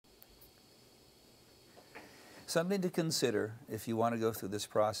Something to consider if you want to go through this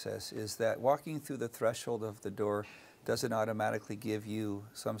process is that walking through the threshold of the door doesn't automatically give you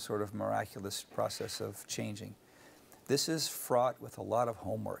some sort of miraculous process of changing. This is fraught with a lot of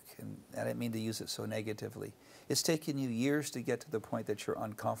homework, and I didn't mean to use it so negatively. It's taken you years to get to the point that you're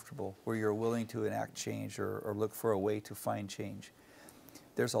uncomfortable, where you're willing to enact change or look for a way to find change.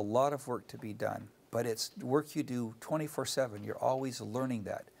 There's a lot of work to be done, but it's work you do 24/7. You're always learning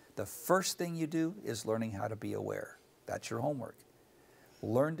that. The first thing you do is learning how to be aware. That's your homework.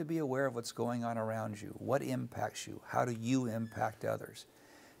 Learn to be aware of what's going on around you, what impacts you, how do you impact others.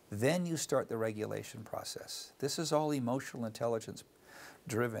 Then you start the regulation process. This is all emotional intelligence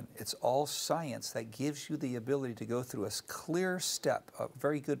driven. It's all science that gives you the ability to go through a clear step, a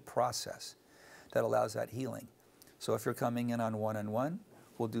very good process that allows that healing. So if you're coming in on one-on-one,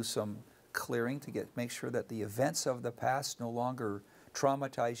 we'll do some clearing to make sure that the events of the past no longer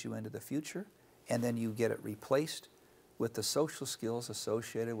traumatize you into the future, and then you get it replaced with the social skills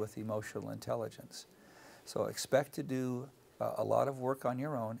associated with emotional intelligence. So expect to do a lot of work on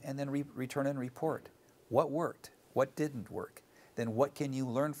your own, and then return and report. What worked? What didn't work? Then what can you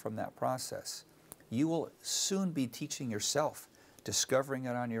learn from that process? You will soon be teaching yourself, discovering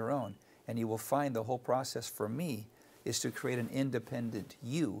it on your own, and you will find the whole process for me is to create an independent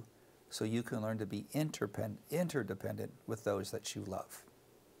you so you can learn to be interdependent with those that you love.